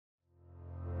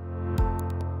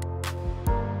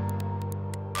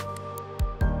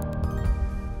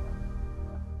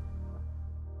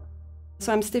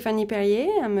So I'm Stéphanie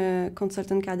Perrier. I'm a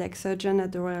consultant cardiac surgeon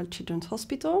at the Royal Children's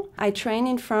Hospital. I train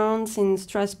in France, in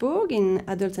Strasbourg, in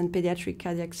adult and pediatric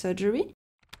cardiac surgery.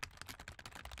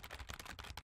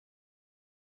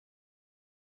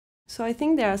 So I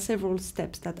think there are several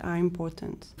steps that are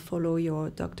important. Follow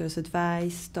your doctor's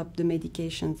advice, stop the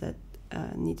medications that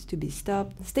need to be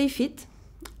stopped, stay fit,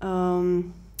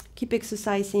 keep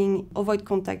exercising, avoid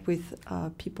contact with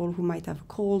people who might have a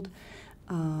cold,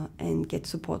 and get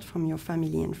support from your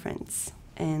family and friends,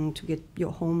 and to get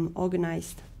your home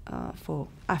organized for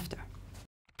after.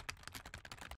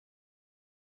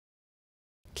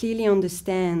 Clearly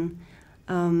understand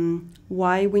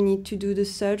why we need to do the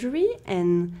surgery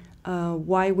and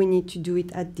why we need to do it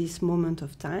at this moment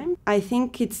of time. I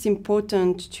think it's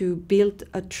important to build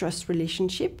a trust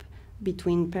relationship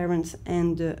between parents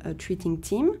and the treating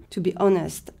team. To be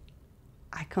honest,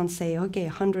 I can't say, okay,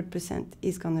 100%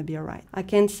 is going to be all right. I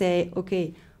can say,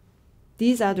 okay,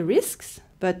 these are the risks,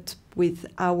 but with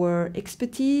our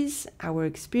expertise, our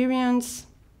experience,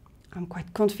 I'm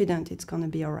quite confident it's going to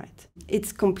be all right.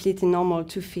 It's completely normal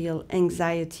to feel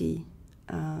anxiety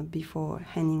before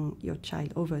handing your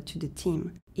child over to the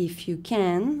team. If you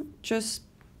can, just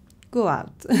go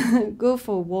out. Go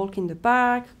for a walk in the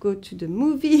park, go to the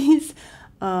movies,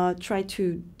 try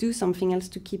to do something else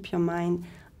to keep your mind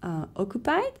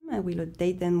occupied. I will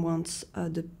update them once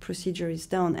the procedure is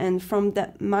done. And from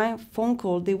my phone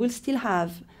call, they will still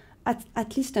have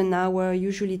at least an hour,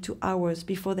 usually 2 hours,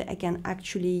 before they can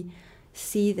actually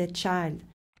see their child.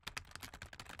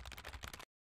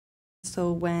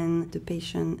 So when the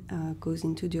patient goes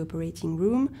into the operating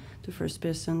room, the first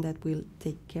person that will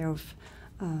take care of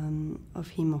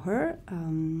him or her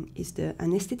is the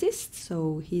anesthetist.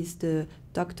 So he's the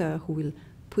doctor who will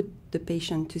put the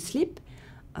patient to sleep,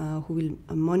 who will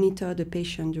monitor the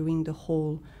patient during the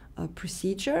whole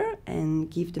procedure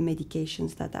and give the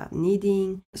medications that are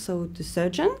needing. So the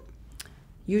surgeon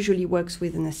usually works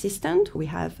with an assistant. We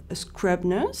have a scrub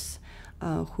nurse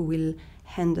who will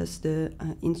hand us the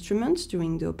instruments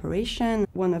during the operation.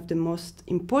 One of the most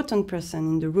important person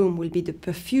in the room will be the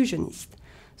perfusionist.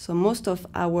 So most of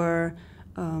our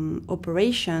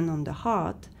operation on the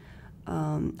heart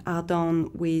are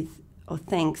done with or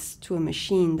thanks to a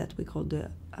machine that we call the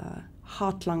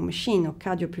heart-lung machine or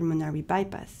cardiopulmonary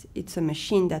bypass. It's a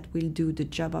machine that will do the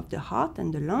job of the heart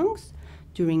and the lungs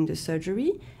during the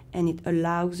surgery, and it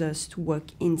allows us to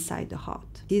work inside the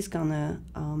heart. He's gonna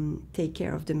take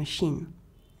care of the machine,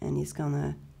 and he's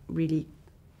gonna really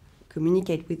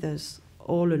communicate with us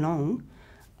all along.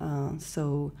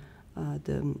 So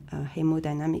the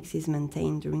hemodynamics is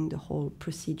maintained during the whole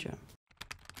procedure.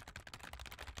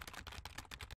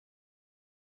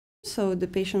 So the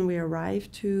patient will arrive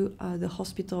to the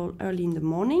hospital early in the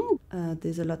morning.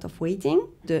 There's a lot of waiting.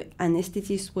 The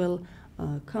anesthetist will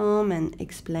come and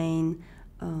explain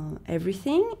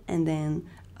everything, and then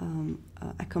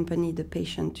accompany the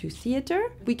patient to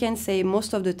theater. We can say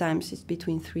most of the times it's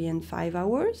between 3 and 5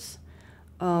 hours.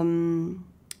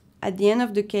 At the end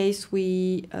of the case,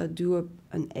 we do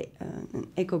an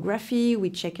echography, we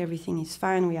check everything is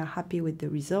fine, we are happy with the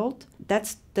result.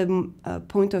 That's the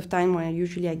point of time where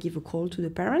usually I give a call to the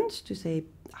parents to say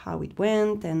how it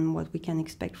went and what we can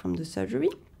expect from the surgery.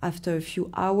 After a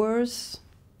few hours,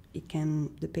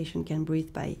 the patient can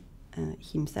breathe by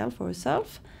himself or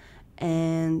herself,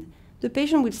 and the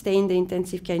patient will stay in the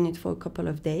intensive care unit for a couple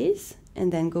of days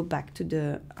and then go back to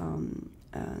the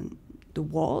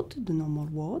ward, the normal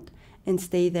ward, and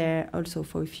stay there also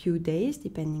for a few days,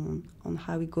 depending on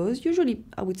how it goes. Usually,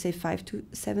 I would say 5 to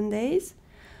 7 days,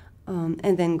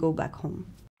 and then go back home.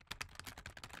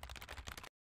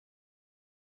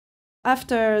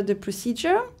 After the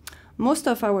procedure, most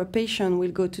of our patients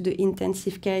will go to the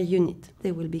intensive care unit.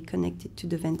 They will be connected to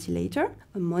the ventilator.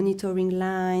 Monitoring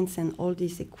lines and all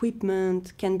this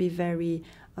equipment can be very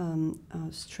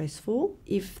stressful.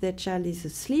 If the child is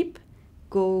asleep,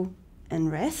 go and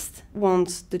rest.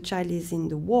 Once the child is in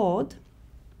the ward,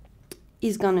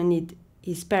 he's gonna need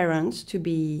his parents to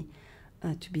be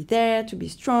there, to be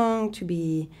strong, to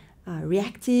be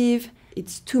reactive.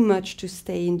 It's too much to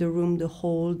stay in the room the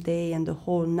whole day and the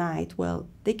whole night. Well,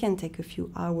 they can take a few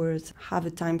hours, have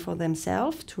a time for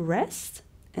themselves to rest,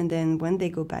 and then when they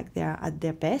go back, they are at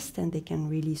their best and they can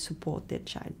really support their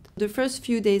child. The first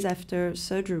few days after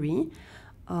surgery,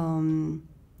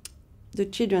 the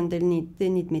children, they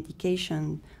need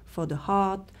medication for the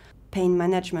heart. Pain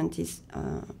management is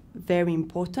very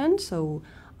important, so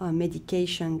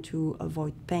medication to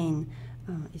avoid pain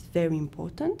is very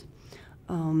important.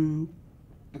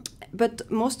 But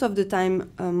most of the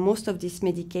time, most of this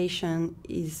medication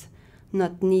is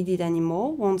not needed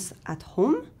anymore once at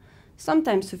home.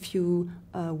 sometimes a few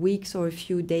weeks or a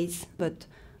few days, but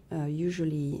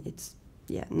usually it's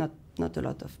not a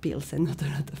lot of pills and not a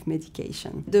lot of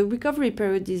medication. The recovery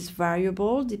period is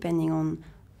variable depending on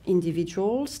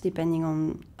individuals, depending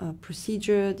on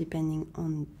procedure, depending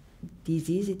on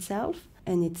disease itself,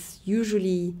 and it's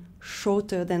usually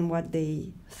shorter than what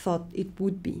they thought it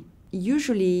would be.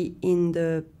 Usually in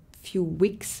the few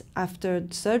weeks after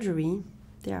surgery,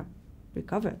 they are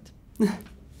recovered.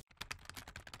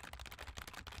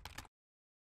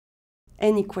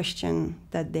 Any question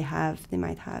that they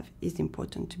might have is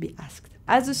important to be asked.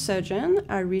 As a surgeon,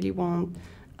 I really want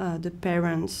the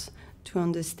parents to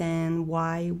understand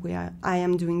why I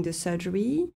am doing the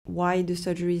surgery, why the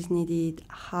surgery is needed,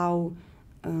 how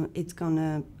it's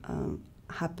gonna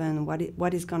happen,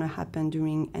 what is gonna happen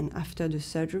during and after the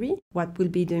surgery, what will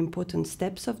be the important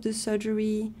steps of the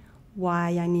surgery,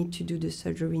 why I need to do the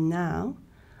surgery now,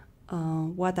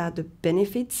 what are the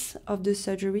benefits of the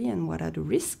surgery and what are the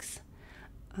risks.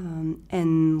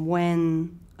 And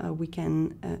when we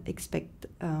can expect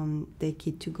their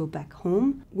kid to go back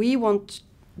home. We want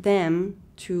them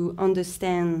to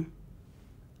understand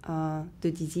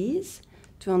the disease,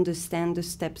 to understand the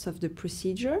steps of the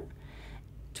procedure,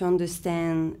 to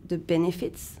understand the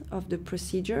benefits of the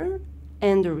procedure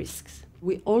and the risks.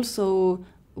 We also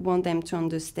want them to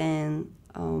understand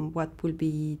what will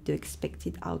be the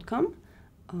expected outcome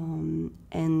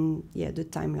and the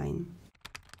timeline.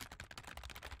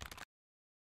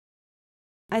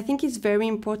 I think it's very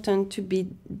important to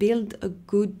build a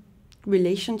good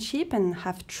relationship and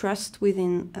have trust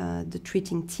within the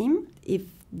treating team. If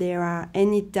there are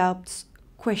any doubts,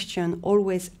 questions,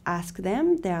 always ask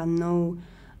them. There are no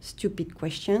stupid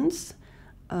questions,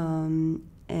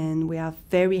 and we are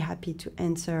very happy to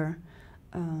answer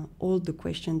all the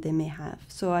questions they may have.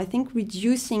 So I think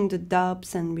reducing the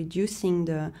doubts and reducing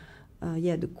the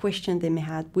questions they may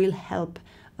have will help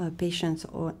patients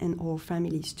and all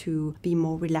families to be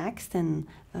more relaxed and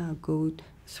go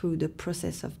through the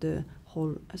process of the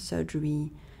whole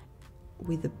surgery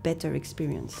with a better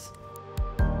experience.